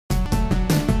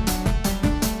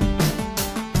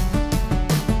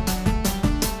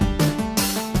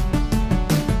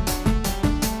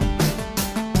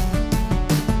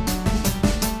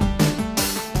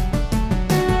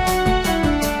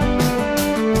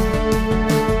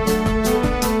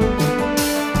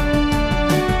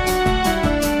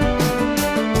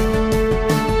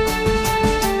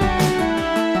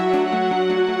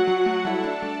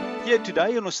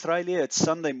in Australia, it's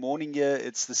Sunday morning here.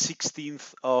 It's the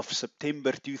 16th of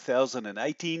September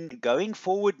 2018. Going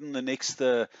forward in the next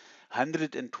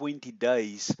 120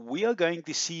 days, we are going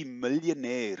to see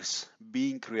millionaires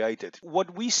being created.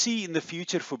 What we see in the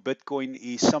future for Bitcoin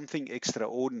is something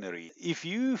extraordinary. If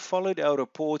you followed our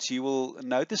reports, you will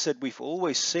notice that we've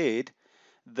always said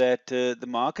that the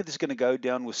market is going to go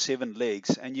down with 7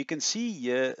 legs. And you can see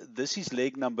here, this is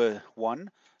leg number 1,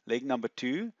 leg number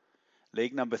 2,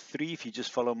 leg number 3, if you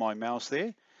just follow my mouse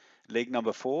there, leg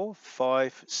number 4,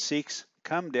 5, 6,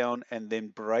 come down and then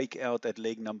break out at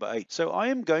leg number 8. So I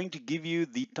am going to give you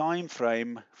the time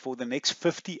frame for the next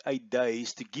 58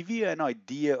 days to give you an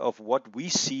idea of what we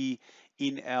see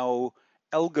in our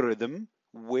algorithm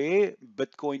where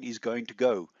Bitcoin is going to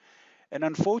go. And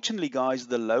unfortunately, guys,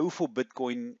 the low for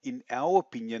Bitcoin, in our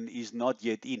opinion, is not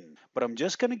yet in. But I'm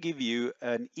just going to give you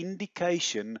an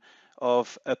indication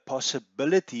of a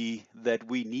possibility that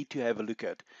we need to have a look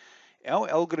at. Our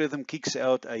algorithm kicks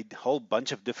out a whole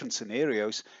bunch of different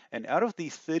scenarios, and out of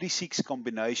these 36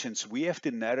 combinations, we have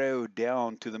to narrow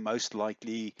down to the most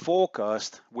likely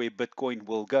forecast where Bitcoin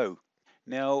will go.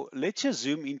 Now, let's just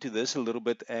zoom into this a little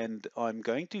bit, and I'm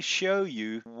going to show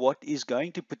you what is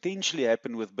going to potentially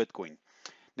happen with Bitcoin.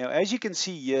 Now, as you can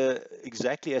see here,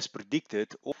 exactly as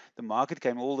predicted, the market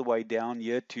came all the way down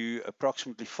here to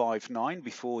approximately 5.9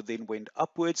 before then went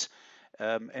upwards.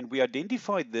 And we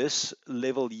identified this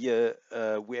level here.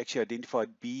 We actually identified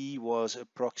B was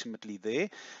approximately there.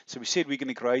 So we said we're going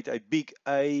to create a big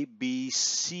A, B,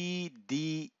 C,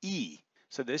 D, E.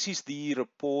 So this is the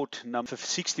report number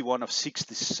 61 of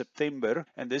 6th September.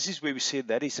 And this is where we said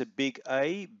that is a big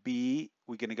A, B,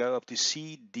 we're going to go up to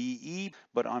C, D, E.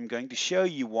 But I'm going to show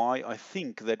you why I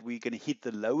think that we're going to hit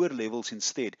the lower levels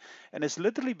instead. And it's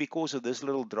literally because of this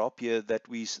little drop here that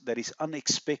is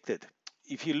unexpected.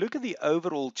 If you look at the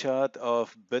overall chart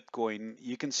of Bitcoin,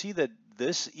 you can see that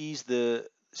this is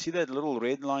see that little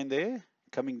red line there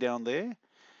coming down there?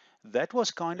 That was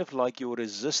kind of like your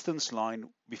resistance line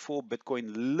before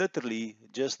Bitcoin literally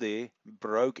just there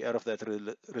broke out of that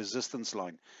resistance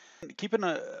line. Keep an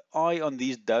eye on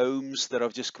these domes that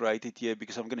I've just created here,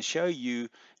 because I'm going to show you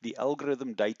the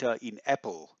algorithm data in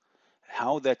Apple,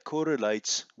 how that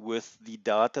correlates with the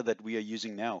data that we are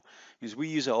using now. Because we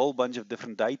use a whole bunch of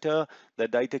different data.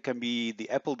 That data can be the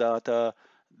Apple data,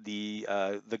 the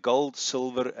gold,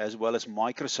 silver, as well as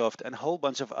Microsoft, and a whole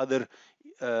bunch of other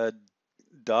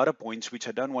data points, which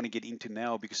I don't want to get into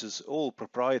now because it's all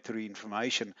proprietary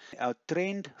information. Our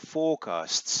trend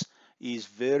forecasts is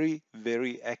very,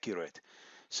 very accurate.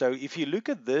 So if you look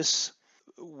at this,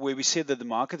 where we said that the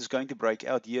market is going to break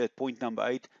out here at point number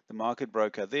 8, the market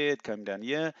broke out there, it came down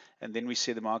here, and then we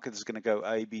said the market is going to go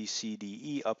A, B, C, D,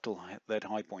 E up till that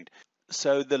high point.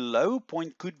 So the low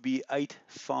point could be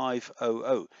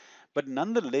 8500. But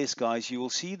nonetheless, guys, you will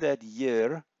see that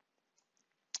here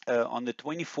on the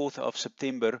 24th of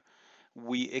September,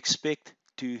 we expect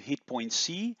to hit point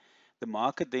C. The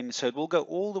market then, so it will go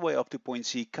all the way up to point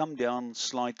C, come down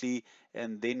slightly,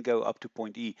 and then go up to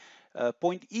point E.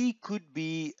 Point E could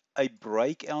be a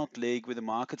breakout leg where the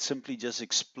market simply just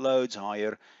explodes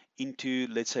higher into,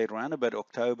 let's say, around about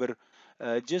October.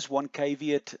 Just one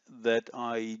caveat that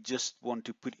I just want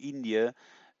to put in here.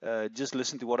 Just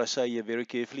listen to what I say here very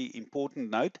carefully. Important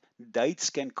note,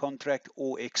 dates can contract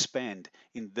or expand.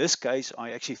 In this case,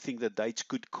 I actually think that dates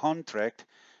could contract,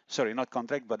 sorry, not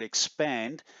contract, but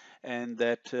expand. And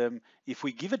that if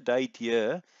we give a date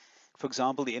here, for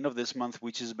example, the end of this month,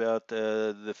 which is about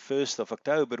the 1st of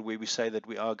October, where we say that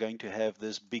we are going to have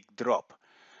this big drop,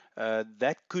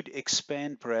 that could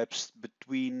expand perhaps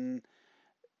between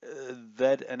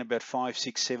that and about 5,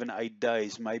 6, 7, 8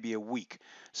 days, maybe a week.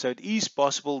 So it is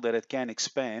possible that it can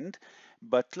expand,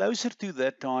 but closer to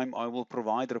that time, I will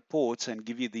provide reports and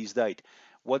give you these dates.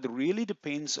 What really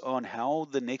depends on how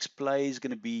the next play is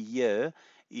going to be here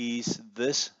is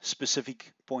this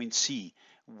specific point C.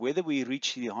 Whether we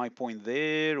reach the high point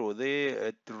there or there,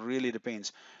 it really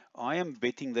depends. I am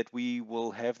betting that we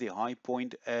will have the high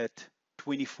point at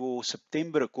 24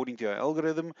 September according to our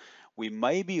algorithm. We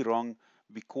may be wrong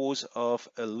because of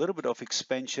a little bit of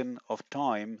expansion of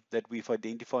time that we've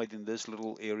identified in this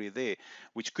little area there,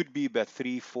 which could be about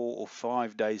 3, 4, or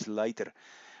 5 days later.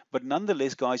 But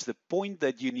nonetheless, guys, the point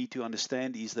that you need to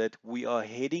understand is that we are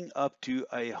heading up to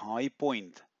a high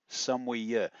point somewhere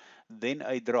here, then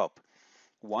a drop.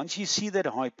 Once you see that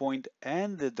high point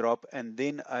and the drop and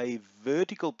then a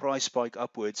vertical price spike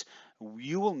upwards,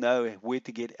 you will know where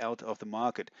to get out of the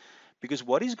market. Because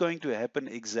what is going to happen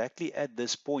exactly at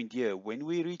this point here, when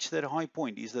we reach that high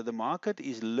point, is that the market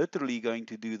is literally going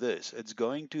to do this. It's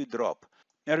going to drop.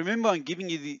 Now remember, I'm giving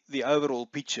you the overall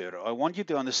picture. I want you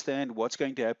to understand what's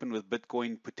going to happen with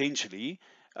Bitcoin potentially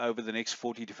over the next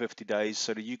 40 to 50 days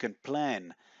so that you can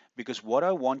plan. Because what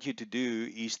I want you to do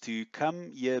is to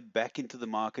come here back into the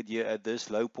market here at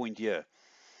this low point here.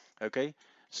 Okay,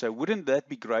 so wouldn't that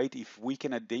be great if we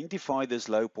can identify this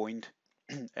low point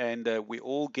and we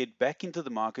all get back into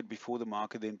the market before the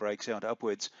market then breaks out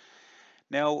upwards?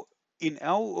 Now, in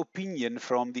our opinion,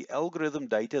 from the algorithm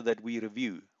data that we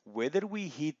review, whether we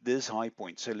hit this high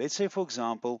point, so let's say, for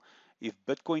example, if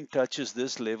Bitcoin touches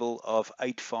this level of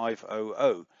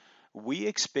 8500, we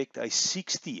expect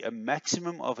a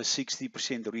maximum of a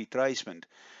 60% retracement.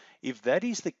 If that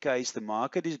is the case, the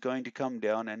market is going to come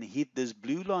down and hit this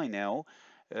blue line now,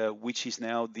 which is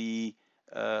now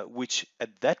which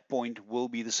at that point will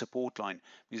be the support line.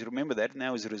 Because remember, that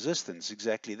now is resistance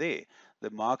exactly there.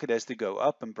 The market has to go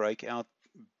up and break out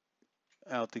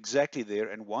exactly there,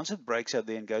 and once it breaks out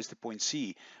there and goes to point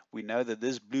C, we know that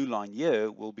this blue line here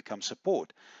will become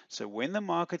support. So when the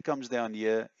market comes down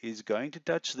here, it's going to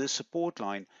touch this support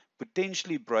line,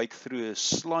 potentially break through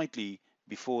slightly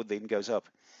before it then goes up.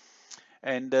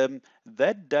 And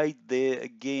that date there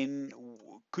again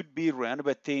could be around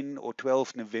about 10 or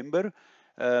 12 November.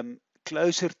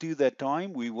 Closer to that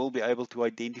time, we will be able to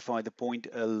identify the point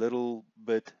a little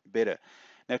bit better.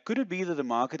 Now, could it be that the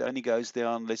market only goes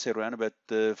down, let's say, around about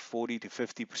 40 to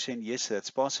 50%? Yes,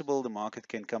 that's possible. The market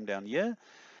can come down here.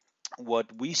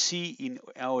 What we see in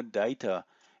our data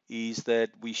is that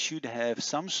we should have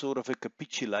some sort of a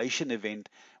capitulation event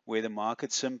where the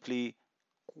market simply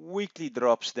quickly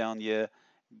drops down here,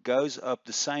 goes up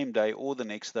the same day or the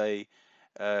next day,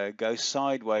 goes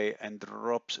sideways and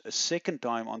drops a second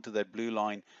time onto that blue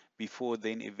line before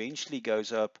then eventually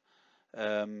goes up,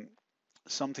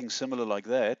 something similar like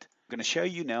that. I'm going to show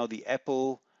you now the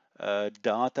Apple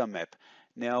data map.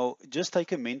 Now, just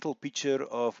take a mental picture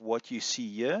of what you see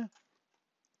here.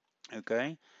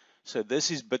 Okay, so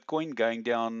this is Bitcoin going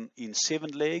down in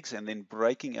 7 legs and then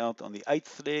breaking out on the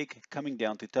 8th leg, coming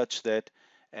down to touch that,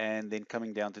 and then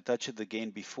coming down to touch it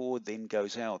again before it then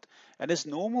goes out. And it's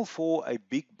normal for a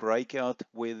big breakout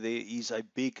where there is a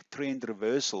big trend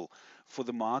reversal for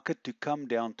the market to come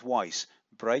down twice.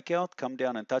 Breakout, come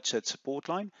down and touch that support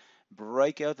line,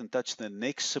 break out and touch the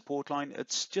next support line.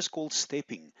 It's just called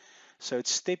stepping. So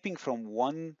it's stepping from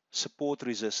one support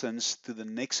resistance to the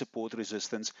next support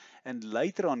resistance. And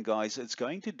later on, guys, it's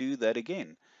going to do that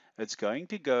again. It's going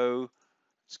to go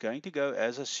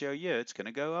as I show you. It's going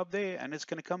to go up there and it's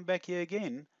going to come back here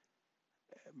again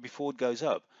before it goes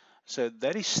up. So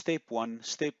that is step 1,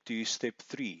 step 2, step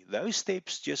 3. Those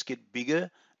steps just get bigger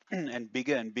and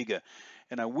bigger and bigger.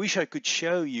 And I wish I could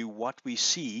show you what we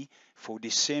see for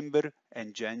December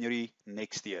and January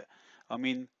next year. I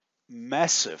mean,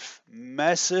 massive,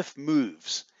 massive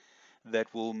moves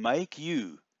that will make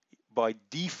you, by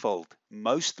default,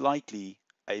 most likely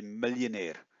a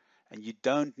millionaire. And you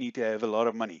don't need to have a lot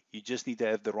of money. You just need to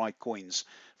have the right coins.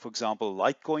 For example,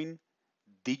 Litecoin,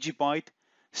 Digibyte,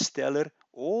 Stellar,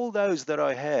 all those that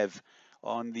I have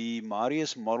on the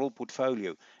Marius model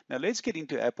portfolio. Now let's get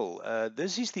into Apple.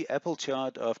 This is the Apple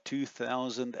chart of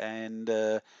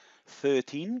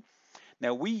 2013.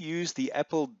 Now we use the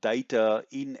Apple data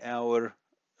in our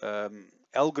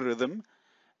algorithm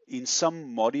in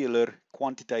some modular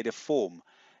quantitative form.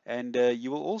 And you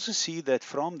will also see that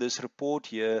from this report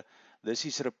here, this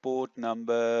is report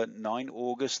number 9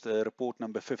 August, report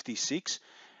number 56.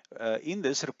 In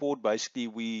this report, basically,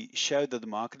 we show that the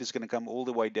market is going to come all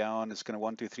the way down. It's going to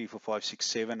 1, 2, 3, 4, 5, 6,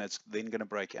 7. It's then going to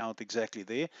break out exactly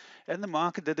there. And the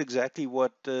market did exactly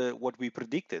what we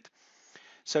predicted.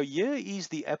 So here is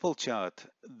the Apple chart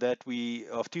that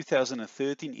of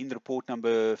 2013 in report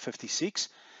number 56,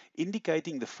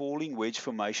 indicating the falling wedge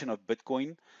formation of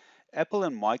Bitcoin. Apple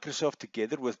and Microsoft,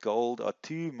 together with gold, are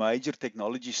 2 major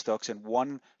technology stocks and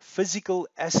 1 physical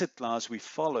asset class we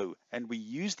follow, and we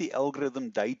use the algorithm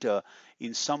data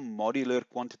in some modular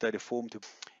quantitative form to.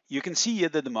 You can see here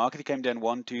that the market came down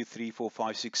 1, 2, 3, 4,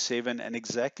 5, 6, 7, and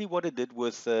exactly what it did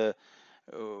with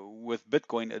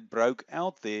Bitcoin, it broke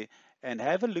out there. And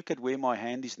have a look at where my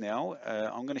hand is now.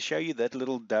 I'm going to show you that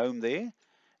little dome there,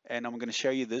 and I'm going to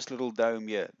show you this little dome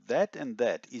here. That and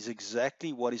that is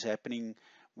exactly what is happening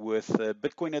with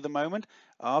Bitcoin at the moment.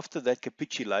 After that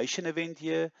capitulation event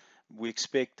here, we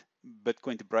expect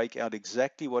Bitcoin to break out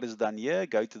exactly what is done here,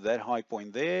 go to that high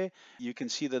point there. You can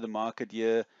see that the market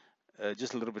here,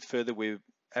 just a little bit further where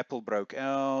Apple broke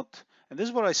out. And this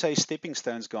is what I say, stepping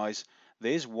stones, guys.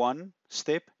 There's 1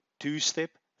 step, 2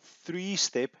 step, 3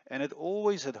 step, and it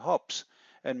hops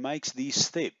and makes these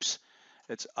steps.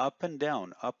 It's up and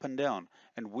down, up and down.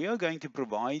 And we are going to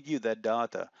provide you that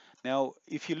data. Now,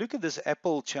 if you look at this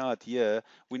Apple chart here,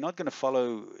 we're not going to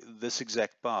follow this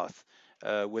exact path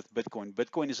with Bitcoin.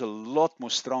 Bitcoin is a lot more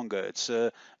stronger. It's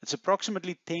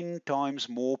approximately 10 times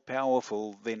more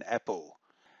powerful than Apple.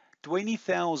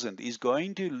 20,000 is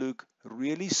going to look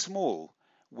really small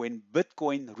when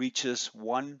Bitcoin reaches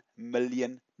 $1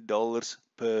 million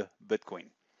per Bitcoin.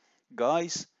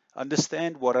 Guys,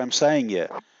 understand what I'm saying here.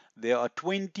 There are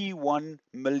 21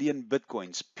 million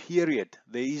Bitcoins, period.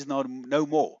 There is no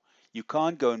more. You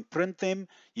can't go and print them.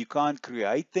 You can't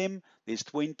create them. There's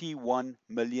 21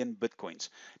 million Bitcoins.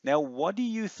 Now, what do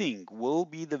you think will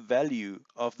be the value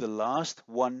of the last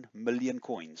 1 million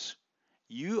coins?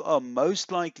 You are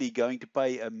most likely going to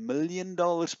pay $1 million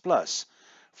plus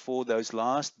for those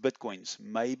last Bitcoins,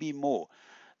 maybe more.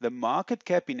 The market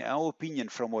cap, in our opinion,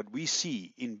 from what we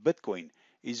see in Bitcoin,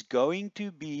 is going to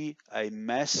be a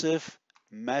massive,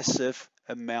 massive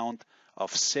amount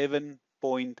of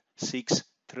 $7.6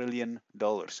 trillion.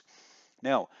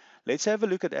 Now, let's have a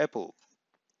look at Apple.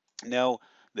 Now,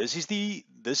 this is the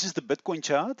Bitcoin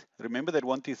chart. Remember that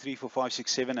 1, 2, 3, 4, 5,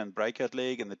 6, 7 and breakout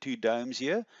leg and the two domes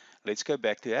here. Let's go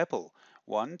back to Apple.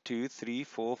 1, 2, 3,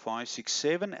 4, 5, 6,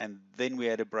 7, and then we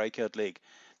had a breakout leg.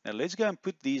 Now let's go and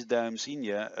put these domes in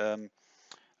here.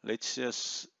 Let's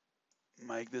just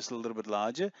make this a little bit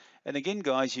larger. And again,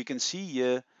 guys, you can see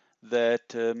here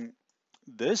that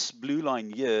this blue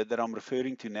line here that I'm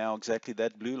referring to now, exactly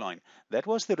that blue line, that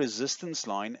was the resistance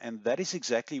line, and that is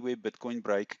exactly where Bitcoin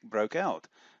broke out.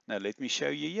 Now let me show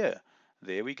you here.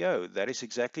 There we go. That is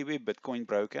exactly where Bitcoin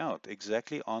broke out,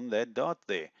 exactly on that dot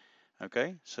there.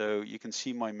 Okay, so you can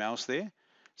see my mouse there.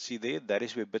 See there, that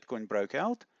is where Bitcoin broke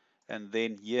out. And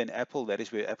then here in Apple, that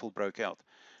is where Apple broke out.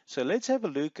 So let's have a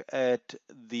look at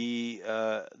the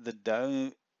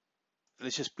dome.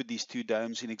 Let's just put these two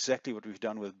domes in exactly what we've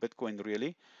done with Bitcoin,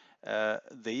 really. There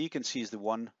you can see is the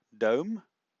one dome.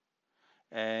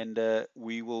 And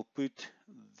we will put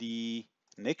the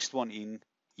next one in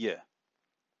here.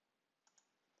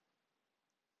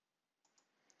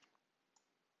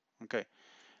 Okay.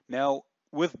 Now,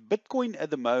 with Bitcoin at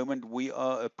the moment, we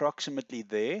are approximately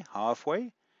there,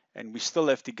 halfway, and we still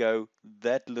have to go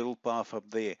that little path up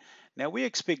there. Now, we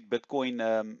expect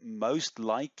Bitcoin most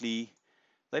likely,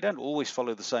 they don't always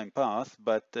follow the same path,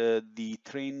 but the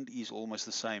trend is almost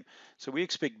the same. So we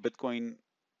expect Bitcoin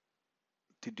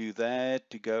to do that,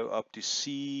 to go up to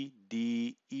C,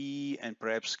 D, E, and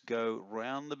perhaps go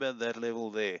round about that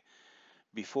level there,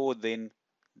 before then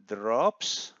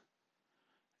drops,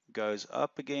 goes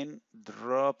up again,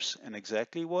 drops, and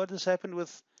exactly what has happened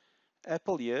with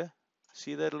Apple here.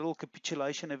 See that little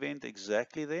capitulation event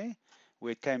exactly there,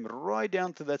 where it came right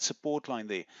down to that support line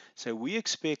there. So we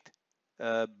expect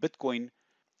Bitcoin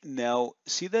now,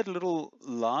 see that little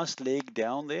last leg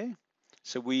down there?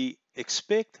 So we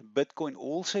expect Bitcoin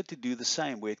also to do the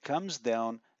same, where it comes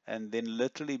down and then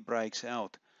literally breaks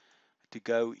out to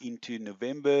go into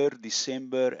November,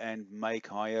 December, and make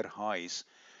higher highs.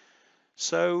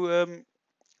 So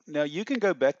now you can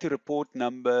go back to report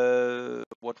number,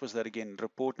 what was that again?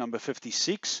 Report number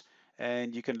 56.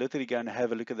 And you can literally go and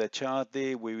have a look at that chart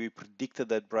there where we predicted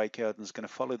that breakout, and it's going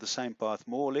to follow the same path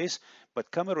more or less.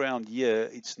 But come around here,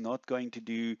 it's not going to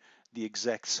do the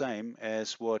exact same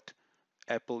as what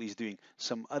Apple is doing.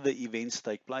 Some other events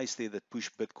take place there that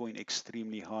push Bitcoin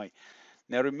extremely high.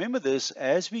 Now remember this,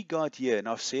 as we got here, and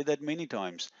I've said that many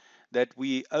times, that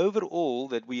we overall,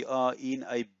 that we are in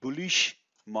a bullish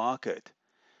market.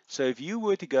 So if you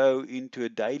were to go into a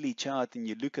daily chart and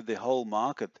you look at the whole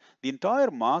market, the entire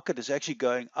market is actually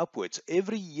going upwards.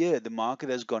 Every year the market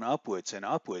has gone upwards and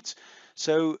upwards.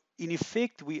 So in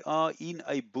effect, we are in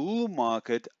a bull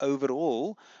market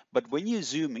overall. But when you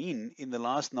zoom in the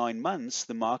last 9 months,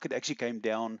 the market actually came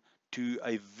down to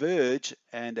a verge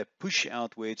and a push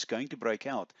out where it's going to break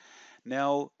out.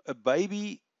 Now, a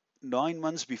baby, 9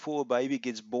 months before a baby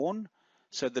gets born,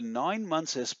 so the 9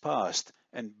 months has passed,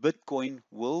 and Bitcoin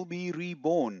will be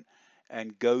reborn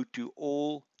and go to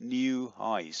all new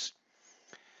highs.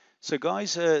 So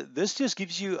guys, this just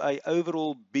gives you an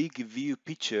overall big view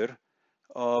picture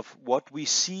of what we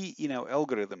see in our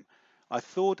algorithm. I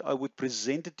thought I would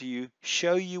present it to you,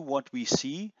 show you what we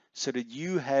see, so that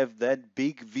you have that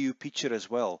big view picture as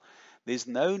well. There's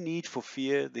no need for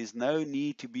fear. There's no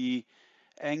need to be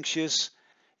anxious.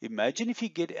 Imagine if you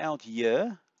get out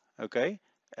here, okay,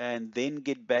 and then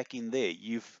get back in there.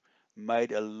 You've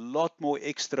made a lot more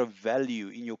extra value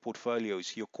in your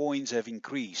portfolios. Your coins have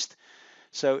increased.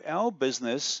 So our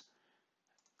business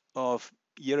of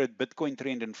here at Bitcoin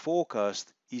Trend and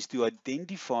Forecast is to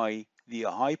identify the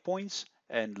high points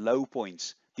and low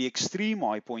points, the extreme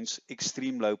high points,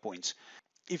 extreme low points.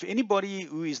 If anybody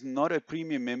who is not a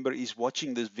premium member is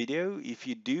watching this video, if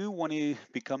you do want to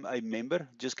become a member,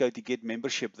 just go to get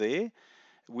membership there.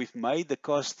 We've made the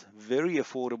cost very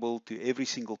affordable to every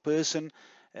single person,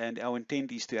 and our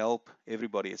intent is to help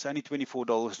everybody. It's only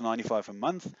 $24.95 a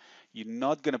month. You're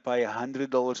not going to pay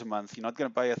 $100 a month. You're not going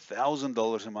to pay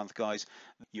 $1,000 a month, guys.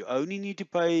 You only need to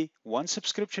pay one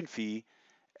subscription fee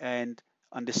and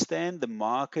understand the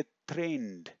market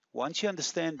trend. Once you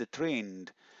understand the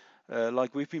trend,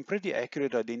 like we've been pretty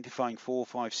accurate identifying 4,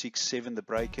 5, 6, 7, the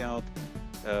breakout,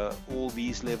 all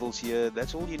these levels here.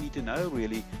 That's all you need to know,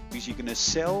 really, because you're going to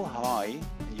sell high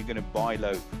and you're going to buy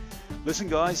low. Listen,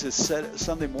 guys, it's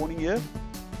Sunday morning here.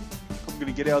 I'm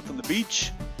going to get out on the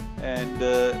beach, and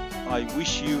I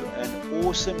wish you an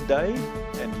awesome day,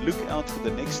 and look out for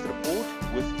the next report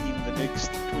within the next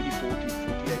 24 to